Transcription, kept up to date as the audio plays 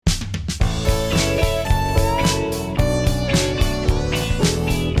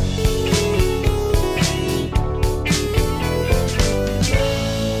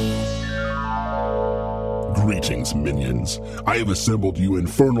I have assembled you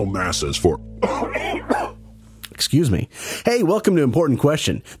infernal masses for... Excuse me. Hey, welcome to Important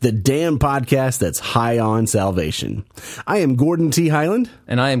Question, the damn podcast that's high on salvation. I am Gordon T. Highland.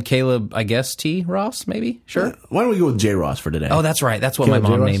 And I am Caleb, I guess, T. Ross, maybe? Sure. Why don't we go with J. Ross for today? Oh, that's right. That's what Caleb my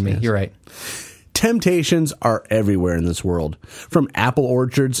mom J. Ross? named me. Yes. You're right. Temptations are everywhere in this world, from apple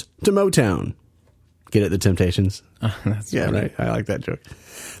orchards to Motown. Get it, the Temptations? That's Yeah, funny. right. I like that joke.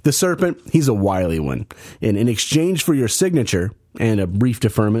 The serpent, he's a wily one. And in exchange for your signature and a brief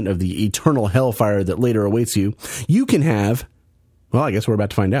deferment of the eternal hellfire that later awaits you, you can have, well, I guess we're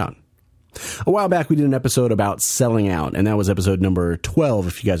about to find out. A while back, we did an episode about selling out, and that was episode number 12,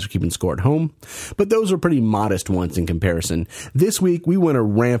 if you guys are keeping score at home. But those are pretty modest ones in comparison. This week, we want to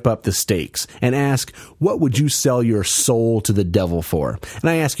ramp up the stakes and ask, what would you sell your soul to the devil for? And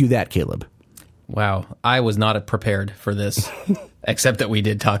I ask you that, Caleb. Wow. I was not prepared for this, except that we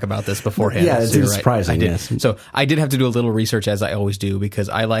did talk about this beforehand. Yeah, it's So you're right. surprising, I did. yes. So I did have to do a little research, as I always do, because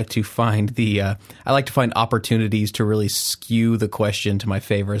I like to find opportunities to really skew the question to my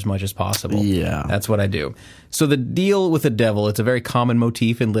favor as much as possible. Yeah. That's what I do. So the deal with the devil, it's a very common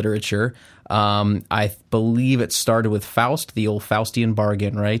motif in literature. I believe it started with Faust, the old Faustian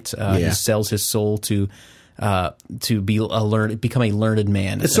bargain, right? He sells his soul to become a learned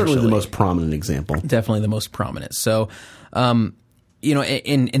man. It's certainly the most prominent example. Definitely the most prominent. So, and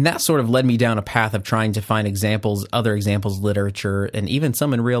that sort of led me down a path of trying to find other examples in literature, and even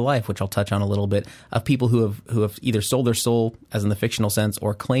some in real life, which I'll touch on a little bit, of people who have either sold their soul, as in the fictional sense,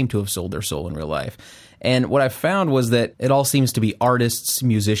 or claim to have sold their soul in real life. And what I found was that it all seems to be artists,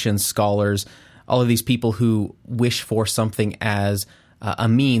 musicians, scholars, all of these people who wish for something as a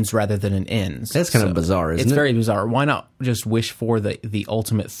means rather than an end. That's kind of bizarre, isn't it? It's very bizarre. Why not just wish for the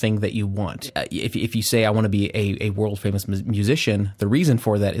ultimate thing that you want? If you say, I want to be a world-famous musician, the reason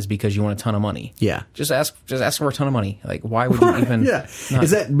for that is because you want a ton of money. Yeah. Just ask for a ton of money. Like, why would you even... Yeah. not-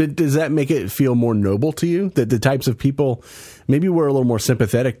 Does that make it feel more noble to you? That the types of people... Maybe we're a little more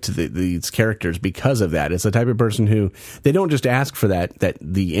sympathetic to these characters because of that. It's the type of person who they don't just ask for that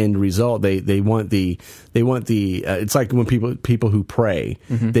the end result. They want the it's like when people who pray,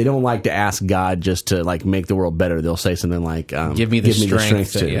 they don't like to ask God just to like make the world better. They'll say something like, give me the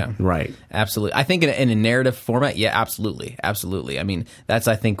strength to. Yeah. Right. Absolutely. I think in a narrative format, yeah, absolutely. Absolutely. I mean, that's,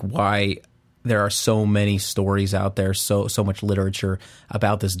 I think, why there are so many stories out there, so much literature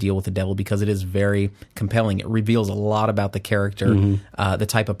about this deal with the devil, because it is very compelling. It reveals a lot about the character, the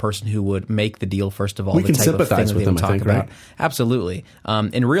type of person who would make the deal, first of all. We the can type sympathize of thing with that them, they I talk think, about. right? Absolutely.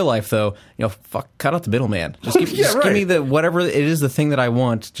 In real life, though, cut out the middleman. Just give right. me whatever it is, the thing that I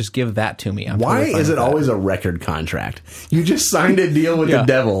want, just give that to me. I'm Why totally fine is with it that. always a record contract? You just signed a deal with the Yeah.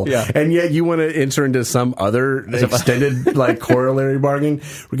 devil, Yeah. and yet you want to enter into some other extended like corollary bargain.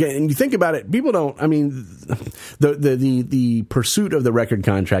 And you think about it, people don't. I mean, the pursuit of the record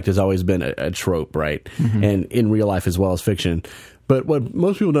contract has always been a trope, right? And in real life as well as fiction. But what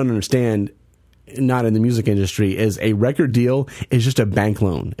most people don't understand, not in the music industry, is a record deal is just a bank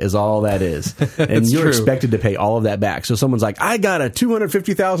loan, is all that is. And you're true. expected to pay all of that back. So someone's like, I got a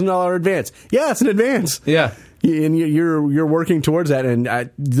 $250,000 advance. Yeah, it's an advance. Yeah. And you're working towards that.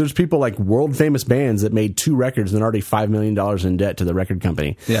 And there's people like world famous bands that made 2 records and are already $5 million in debt to the record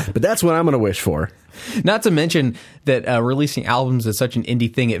company. Yeah. But that's what I'm going to wish for. Not to mention that releasing albums is such an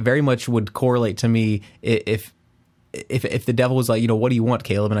indie thing. It very much would correlate to me if the devil was like, what do you want,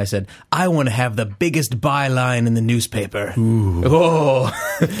 Caleb? And I said, I want to have the biggest byline in the newspaper. Ooh.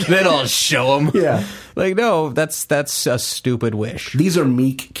 Oh, then I'll show them. Yeah. Like, no, that's a stupid wish. These are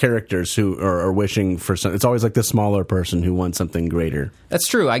meek characters who are wishing for something. It's always like the smaller person who wants something greater. That's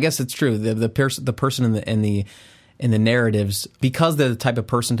true. I guess it's true. The person in the narratives, because they're the type of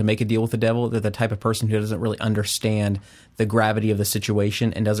person to make a deal with the devil, they're the type of person who doesn't really understand the gravity of the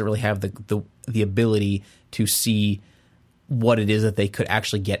situation and doesn't really have the ability to see what it is that they could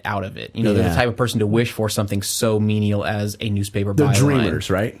actually get out of it. They're the type of person to wish for something so menial as a newspaper They're byline. dreamers,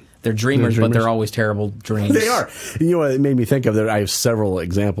 right? They're dreamers, but they're always terrible dreams. They are. You know what it made me think of? I have several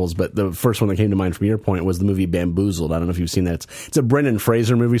examples, but the first one that came to mind from your point was the movie Bamboozled. I don't know if you've seen that. It's a Brendan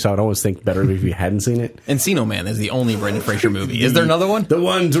Fraser movie, so I'd always think better if you hadn't seen it. Encino Man is the only Brendan Fraser movie. Is there another one? The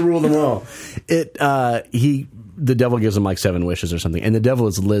one to rule them all. The devil gives him like 7 wishes or something. And the devil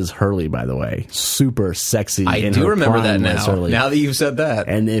is Liz Hurley, by the way. Super sexy. I in do her remember prime, that Liz now. Hurley. Now that you've said that.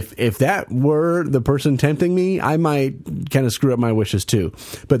 And if that were the person tempting me, I might kind of screw up my wishes too.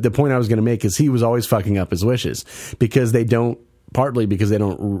 But the point I was going to make is he was always fucking up his wishes because they don't. Partly because they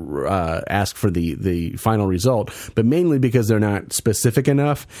don't ask for the final result, but mainly because they're not specific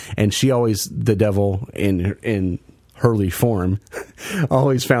enough. And she always, the devil in Hurley form,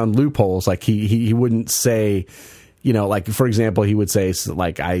 always found loopholes. Like he wouldn't say, like, for example, he would say,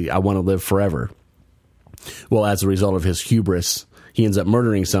 like, I want to live forever. Well, as a result of his hubris, he ends up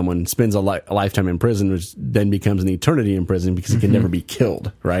murdering someone, spends a lifetime in prison, which then becomes an eternity in prison because he can never be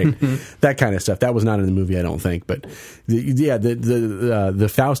killed, right? That kind of stuff. That was not in the movie, I don't think. But the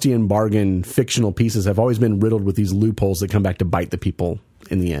Faustian bargain fictional pieces have always been riddled with these loopholes that come back to bite the people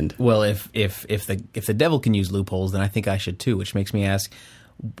in the end. Well, if the devil can use loopholes, then I think I should too, which makes me ask,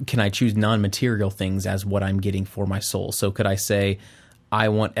 can I choose non-material things as what I'm getting for my soul? So could I say, I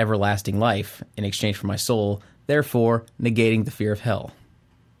want everlasting life in exchange for my soul, therefore negating the fear of hell?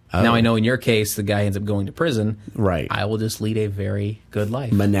 Oh. Now I know in your case, the guy ends up going to prison. Right. I will just lead a very good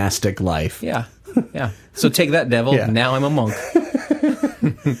life. Monastic life. Yeah. Yeah. So take that, devil. Yeah. Now I'm a monk.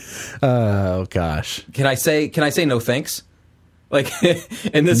 Oh, gosh. Can I say no thanks? Like,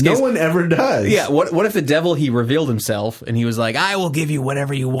 in this case, no one ever does. Yeah. What if the devil, he revealed himself and he was like, I will give you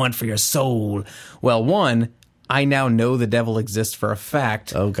whatever you want for your soul? Well, one, I now know the devil exists for a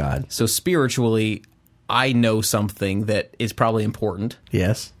fact. Oh, God. So spiritually, I know something that is probably important.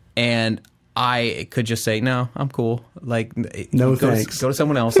 Yes. And I could just say, no, I'm cool. Like, no thanks. Go to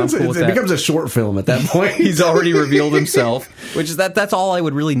someone else. I'm cool with that. It becomes a short film at that point. He's already revealed himself, which is that's all I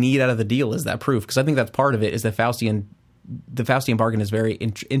would really need out of the deal is that proof. Because I think that's part of it is the Faustian bargain is very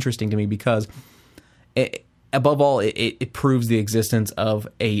interesting to me because above all, it proves the existence of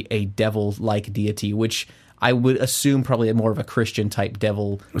a devil-like deity, which I would assume probably more of a Christian type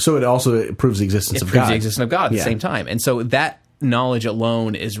devil. So it also proves the existence of God. It proves the existence of God at the same time. And so that knowledge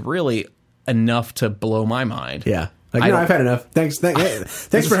alone is really enough to blow my mind. Yeah. Like, I've had enough. Thanks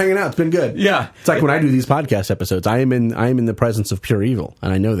for hanging out. It's been good. Yeah. It's like when I do these podcast episodes, I am in the presence of pure evil,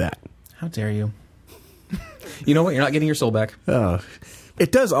 and I know that. How dare you? You know what? You're not getting your soul back. Oh.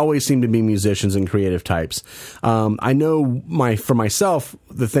 It does always seem to be musicians and creative types. I know for myself,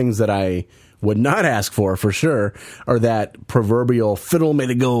 the things that I would not ask for sure, are that proverbial fiddle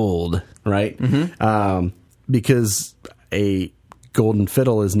made of gold, right? Mm-hmm. Because a golden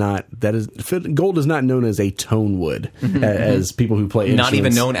fiddle gold is not known as a tone wood, as people who play instruments. Not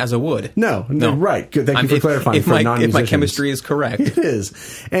even known as a wood. No. Right. Good. Thank you for clarifying. If my chemistry is correct. It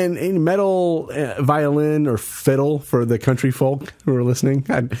is. And in metal, violin or fiddle for the country folk who are listening,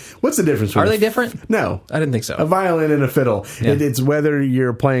 what's the difference? Are they different? No. I didn't think so. A violin and a fiddle. Yeah. It's whether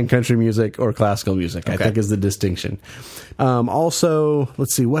you're playing country music or classical music, I think is the distinction. Also,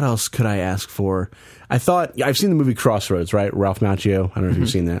 let's see, what else could I ask for? I've seen the movie Crossroads, right? Ralph Macchio. I don't know if you've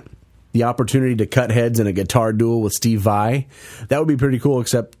seen that. The opportunity to cut heads in a guitar duel with Steve Vai. That would be pretty cool,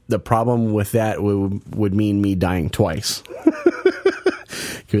 except the problem with that would mean me dying twice.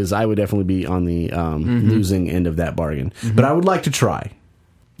 Because I would definitely be on the losing end of that bargain. But I would like to try.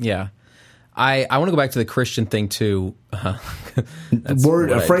 Yeah. I want to go back to the Christian thing, too. A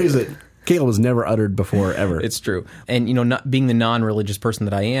phrase that Caleb has never uttered before, ever. It's true. And, not being the non-religious person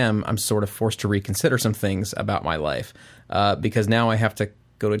that I am, I'm sort of forced to reconsider some things about my life because now I have to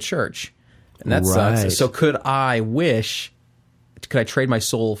go to church. And that sucks. So could I trade my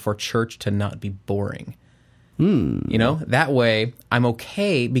soul for church to not be boring? That way I'm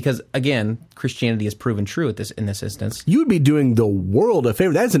okay because, again, Christianity has proven true in this instance. You would be doing the world a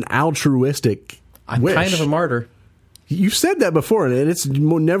favor. That's an altruistic wish. I'm kind of a martyr. You've said that before, and it's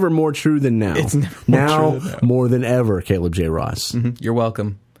never more true than now. It's never more true than now. More than ever, Caleb J. Ross. Mm-hmm. You're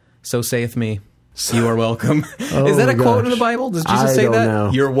welcome. So saith me. You are welcome. Is that a quote in the Bible? Does Jesus say that?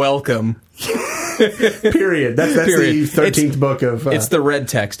 Know. You're welcome. Period. That's Period. The 13th book of... It's the red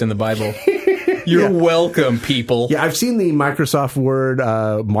text in the Bible. You're welcome, people. Yeah, I've seen the Microsoft Word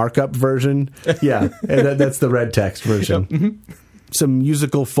markup version. Yeah, and that's the red text version. Yep. Mm-hmm. Some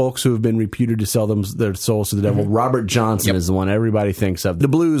musical folks who have been reputed to sell their souls to the devil. Robert Johnson is the one everybody thinks of. The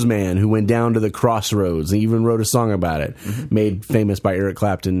blues man who went down to the crossroads and even wrote a song about it, made famous by Eric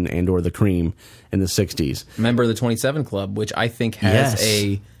Clapton and or the Cream in the 60s. Member of the 27 Club, which I think has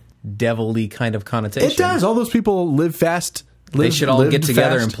a devil-y kind of connotation. It does. All those people live fast. They should all get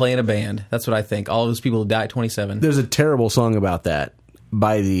together and play in a band. That's what I think. All those people who die at 27. There's a terrible song about that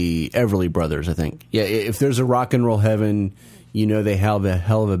by the Everly Brothers, I think. Yeah, if there's a rock and roll heaven... they have a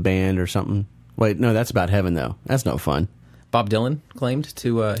hell of a band or something. Wait, no, that's about heaven, though. That's no fun. Bob Dylan claimed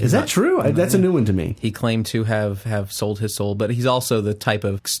to... Is that true? That's a new one to me. He claimed to have sold his soul, but he's also the type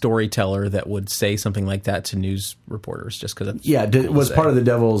of storyteller that would say something like that to news reporters just because it's... Yeah, was part of the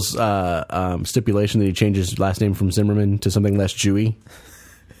devil's stipulation that he changed his last name from Zimmerman to something less Jewy?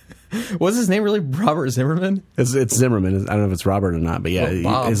 Was his name really Robert Zimmerman? It's Zimmerman. I don't know if it's Robert or not, but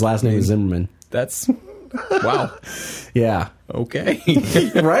yeah, his last name is Zimmerman. That's... Wow. Yeah. Okay.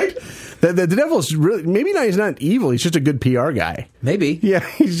 Right? The devil's really, maybe not, he's not evil. He's just a good PR guy. Maybe. Yeah,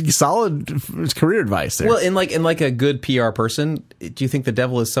 he's solid career advice there. Well, in like a good PR person, do you think the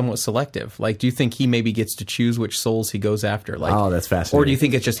devil is somewhat selective? Like, do you think he maybe gets to choose which souls he goes after? Like, oh, that's fascinating. Or do you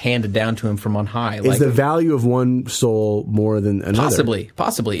think it's just handed down to him from on high? Is the value of one soul more than another?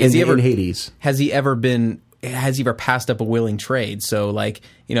 Possibly. In Hades. Has he ever passed up a willing trade? So, like,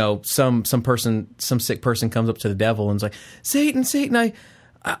 some sick person comes up to the devil and is like, Satan,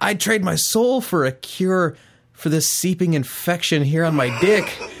 I'd trade my soul for a cure for this seeping infection here on my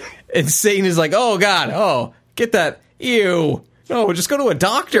dick. And Satan is like, oh, God, get that. Ew. No, just go to a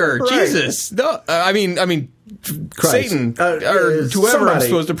doctor. Right. Jesus. No, I mean, Christ. Satan, or whoever I'm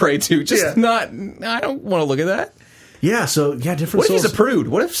supposed to pray to. Just I don't want to look at that. Yeah, different What souls. if he's a prude?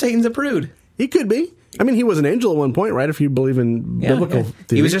 What if Satan's a prude? He could be. I mean, he was an angel at one point, right? If you believe in biblical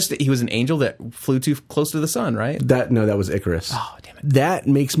theory. He was an angel that flew too close to the sun, right? That was Icarus. Oh, damn it. That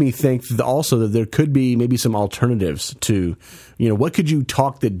makes me think also that there could be maybe some alternatives to, what could you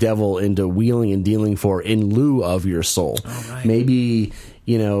talk the devil into wheeling and dealing for in lieu of your soul? Oh, right. Maybe,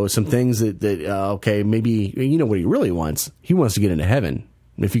 some things that maybe, what he really wants. He wants to get into heaven.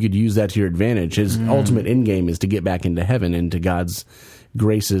 If you could use that to your advantage, his ultimate end game is to get back into heaven, into God's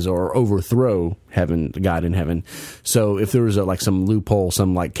graces, or overthrow God in heaven. So if there was some loophole,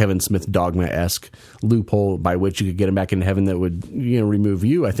 some like Kevin Smith Dogma-esque loophole by which you could get him back into heaven that would remove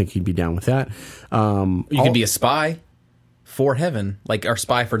you, I think he'd be down with that. You could be a spy for heaven, like our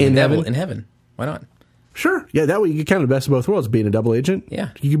spy for the devil in heaven. Why not? Sure. Yeah, that way you get kind of the best of both worlds, being a double agent.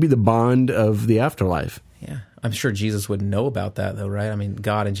 Yeah. You could be the Bond of the afterlife. Yeah. I'm sure Jesus would know about that, though, right? I mean,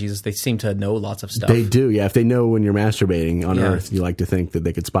 God and Jesus, they seem to know lots of stuff. They do, yeah. If they know when you're masturbating on Earth, you like to think that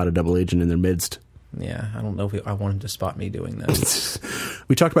they could spot a double agent in their midst. Yeah, I don't know if I want him to spot me doing that.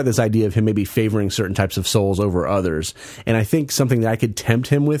 We talked about this idea of him maybe favoring certain types of souls over others. And I think something that I could tempt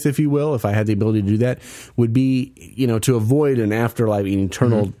him with, if you will, if I had the ability to do that, would be, to avoid an afterlife, an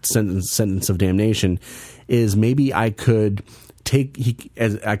eternal sentence of damnation, is maybe I could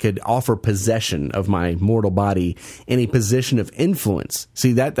I could offer possession of my mortal body in a position of influence.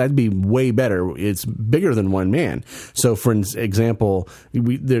 See, that'd be way better. It's bigger than one man. So, for example,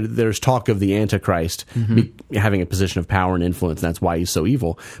 there's talk of the Antichrist having a position of power and influence, and that's why he's so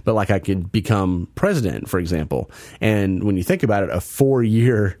evil. But I could become president, for example. And when you think about it, a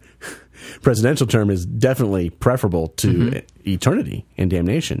 4-year presidential term is definitely preferable to eternity and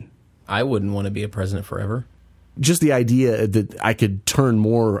damnation. I wouldn't want to be a president forever. Just the idea that I could turn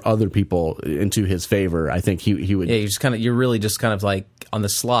more other people into his favor, I think he would. Yeah, you're really just kind of like on the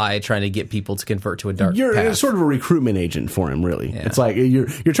sly trying to get people to convert to a dark path. You're sort of a recruitment agent for him, really. Yeah. It's like you're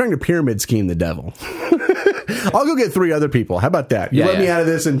trying to pyramid scheme the devil. I'll go get 3 other people. How about that? You let me out of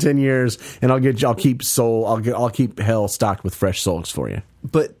this in 10 years, and I'll keep hell stocked with fresh souls for you.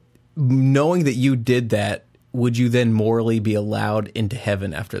 But knowing that you did that, would you then morally be allowed into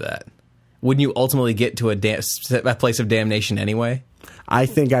heaven after that? Wouldn't you ultimately get to a place of damnation anyway? I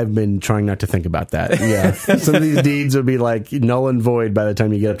think I've been trying not to think about that. Yeah. Some of these deeds would be like null and void by the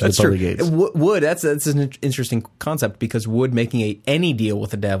time you get up to the pearly gates. That's an interesting concept, because would making any deal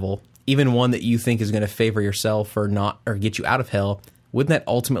with the devil, even one that you think is going to favor yourself or get you out of hell, wouldn't that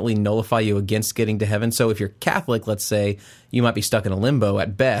ultimately nullify you against getting to heaven? So if you're Catholic, let's say, you might be stuck in a limbo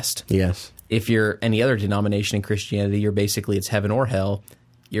at best. Yes. If you're any other denomination in Christianity, it's heaven or hell.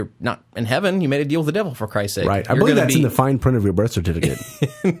 You're not in heaven. You made a deal with the devil, for Christ's sake. Right. I believe that's in the fine print of your birth certificate.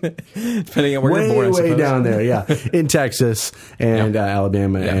 Depending on where you're born, I suppose. Way down there, yeah. In Texas and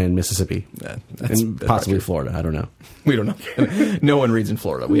Alabama and Mississippi. And possibly Florida. I don't know. We don't know. No one reads in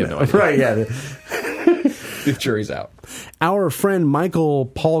Florida. We have no idea. Right, yeah. The jury's out. Our friend Michael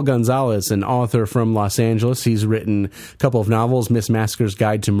Paul Gonzalez, an author from Los Angeles, he's written a couple of novels, Miss Masker's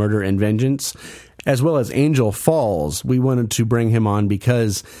Guide to Murder and Vengeance, as well as Angel Falls. We wanted to bring him on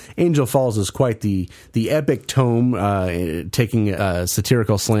because Angel Falls is quite the epic tome, taking a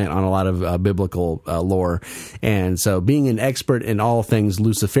satirical slant on a lot of biblical lore. And so, being an expert in all things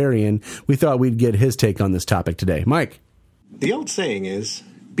Luciferian, we thought we'd get his take on this topic today. Mike? The old saying is,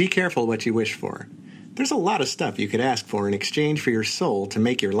 be careful what you wish for. There's a lot of stuff you could ask for in exchange for your soul to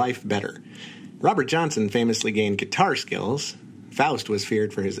make your life better. Robert Johnson famously gained guitar skills. Faust was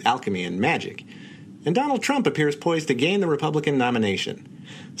feared for his alchemy and magic. And Donald Trump appears poised to gain the Republican nomination.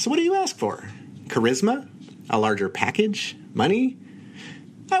 So what do you ask for? Charisma? A larger package? Money?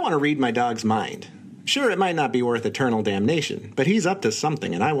 I want to read my dog's mind. Sure, it might not be worth eternal damnation, but he's up to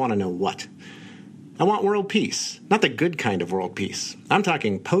something, and I want to know what. I want world peace. Not the good kind of world peace. I'm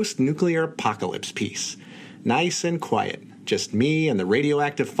talking post-nuclear apocalypse peace. Nice and quiet. Just me and the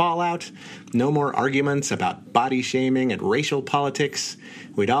radioactive fallout. No more arguments about body shaming and racial politics.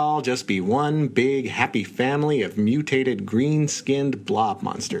 We'd all just be one big happy family of mutated green-skinned blob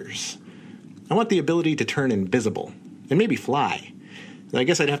monsters. I want the ability to turn invisible and maybe fly. I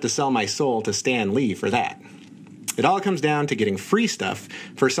guess I'd have to sell my soul to Stan Lee for that. It all comes down to getting free stuff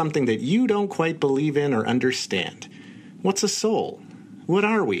for something that you don't quite believe in or understand. What's a soul? What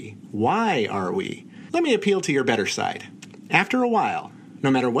are we? Why are we? Let me appeal to your better side. After a while,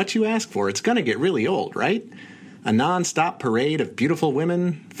 no matter what you ask for, it's going to get really old, right? A non-stop parade of beautiful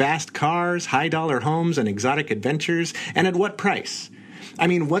women, fast cars, high-dollar homes, and exotic adventures. And at what price? I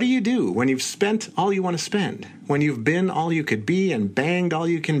mean, what do you do when you've spent all you want to spend? When you've been all you could be and banged all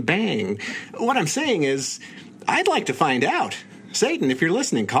you can bang? What I'm saying is, I'd like to find out. Satan, if you're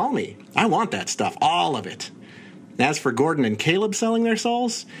listening, call me. I want that stuff, all of it. As for Gordon and Caleb selling their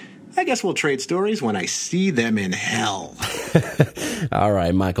souls, I guess we'll trade stories when I see them in hell. All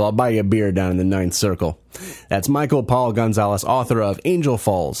right, Michael, I'll buy you a beer down in the Ninth Circle. That's Michael Paul Gonzalez, author of Angel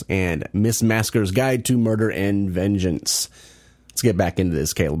Falls and Miss Masker's Guide to Murder and Vengeance. Let's get back into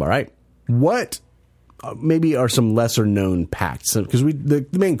this, Caleb, all right? What maybe are some lesser-known pacts? Because the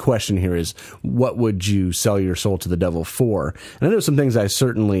main question here is, what would you sell your soul to the devil for? And I know some things I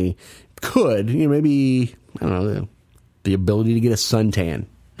certainly could. Maybe, I don't know, the ability to get a suntan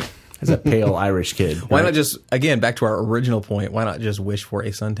as a pale Irish kid. Why not just, again, back to our original point, why not just wish for a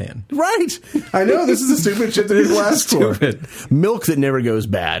suntan? Right. I know, this is the stupid shit that people ask for. Milk that never goes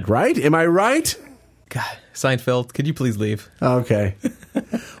bad, right? Am I right? God, Seinfeld, could you please leave? Okay.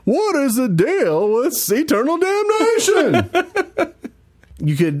 What is the deal with eternal damnation?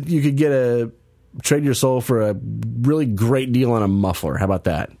 You could trade your soul for a really great deal on a muffler. How about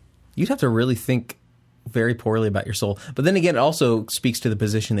that? You'd have to really think very poorly about your soul. But then again, it also speaks to the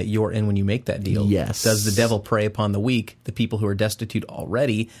position that you're in when you make that deal. Yes. Does the devil prey upon the weak, the people who are destitute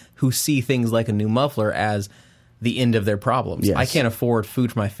already, who see things like a new muffler as the end of their problems? Yes. I can't afford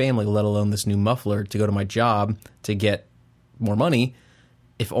food for my family, let alone this new muffler to go to my job to get more money.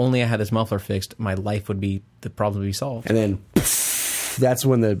 If only I had this muffler fixed, my life the problem would be solved. And then that's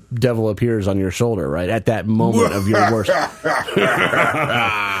when the devil appears on your shoulder, right? At that moment of your worst.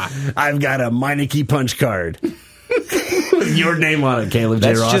 I've got a Meineke punch card. Your name on it, Caleb J.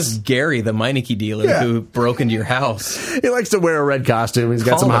 That's Ross. just Gary, the Meineke dealer who broke into your house. He likes to wear a red costume. He's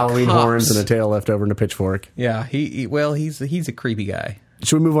got Call some the Halloween cops. horns and a tail left over and a pitchfork. Yeah, he's a creepy guy.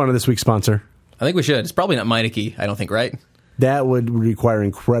 Should we move on to this week's sponsor? I think we should. It's probably not Meineke, I don't think, right? That would require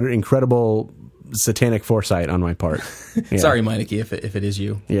incredible satanic foresight on my part. Yeah. Sorry, Meineke, if it is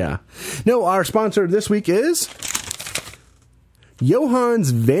you. Yeah. No, our sponsor this week is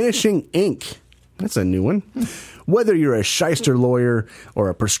Johann's Vanishing Ink. That's a new one. Whether you're a shyster lawyer or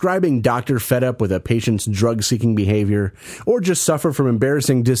a prescribing doctor fed up with a patient's drug-seeking behavior, or just suffer from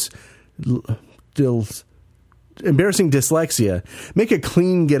embarrassing dyslexia, make a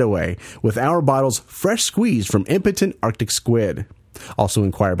clean getaway with our bottles fresh squeezed from impotent Arctic squid. Also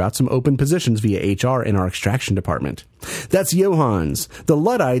inquire about some open positions via HR in our extraction department. That's Johann's, the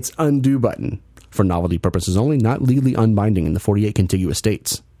Luddites undo button. For novelty purposes only, not legally unbinding in the 48 contiguous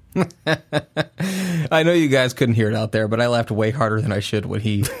states. I know you guys couldn't hear it out there, but I laughed way harder than I should when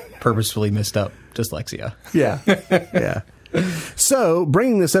he purposefully messed up dyslexia. Yeah. Yeah. So,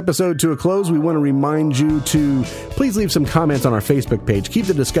 bringing this episode to a close, we want to remind you to please leave some comments on our Facebook page. Keep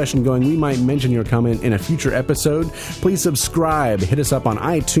the discussion going. We might mention your comment in a future episode. Please subscribe. Hit us up on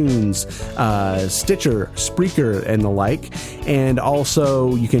iTunes, Stitcher, Spreaker, and the like. And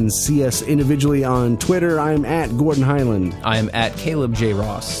also, you can see us individually on Twitter. I'm at Gordon Highland. I am at Caleb J.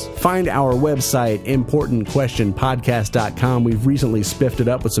 Ross. Find our website, ImportantQuestionPodcast.com. We've recently spiffed it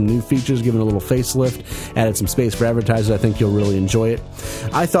up with some new features, given a little facelift, added some space for advertisers. I think you'll really enjoy it.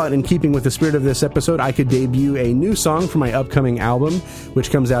 I thought, in keeping with the spirit of this episode, I could debut a new song for my upcoming album,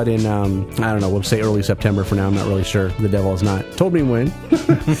 which comes out in, I don't know, we'll say early September for now. I'm not really sure. The devil has not told me when.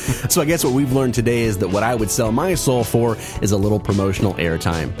 So I guess what we've learned today is that what I would sell my soul for is a little promotional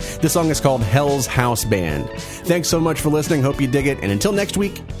airtime. This song is called Hell's House Band. Thanks so much for listening. Hope you dig it. And until next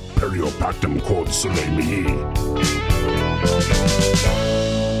week, Perio pactum quod sole mihi.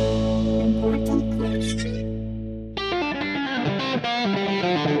 Important question.